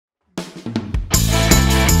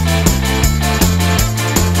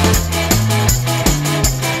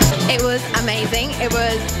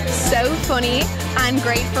funny and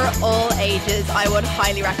great for all ages. I would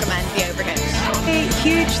highly recommend the Overcoat. A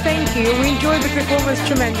huge thank you. We enjoyed the performance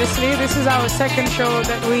tremendously. This is our second show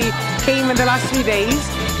that we came in the last 3 days.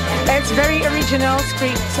 It's very original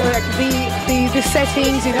script, so like the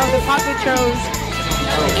settings, you know, the puppet shows.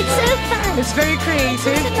 It's so fun. It's very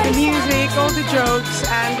creative, the music, all the jokes,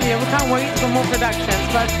 and we can't wait for more productions,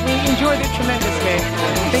 but we enjoyed it tremendously.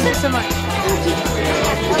 Thank you so much.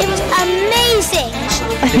 It was amazing.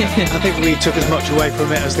 I think we took as much away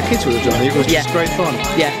from it as the kids would have done. It was just great fun.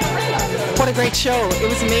 Yeah. What a great show. It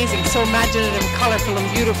was amazing. So imaginative, colourful and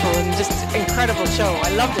beautiful, and just incredible show. I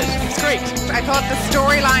loved it. It was great. I thought the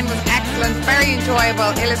storyline was excellent, very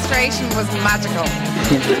enjoyable. Illustration was magical.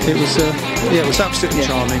 It was absolutely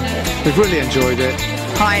charming. We've really enjoyed it.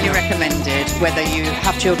 Highly recommended, whether you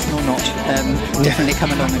have children or not. Definitely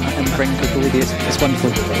come along and bring people with you. It's wonderful.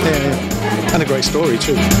 Yeah. And a great story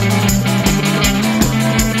too.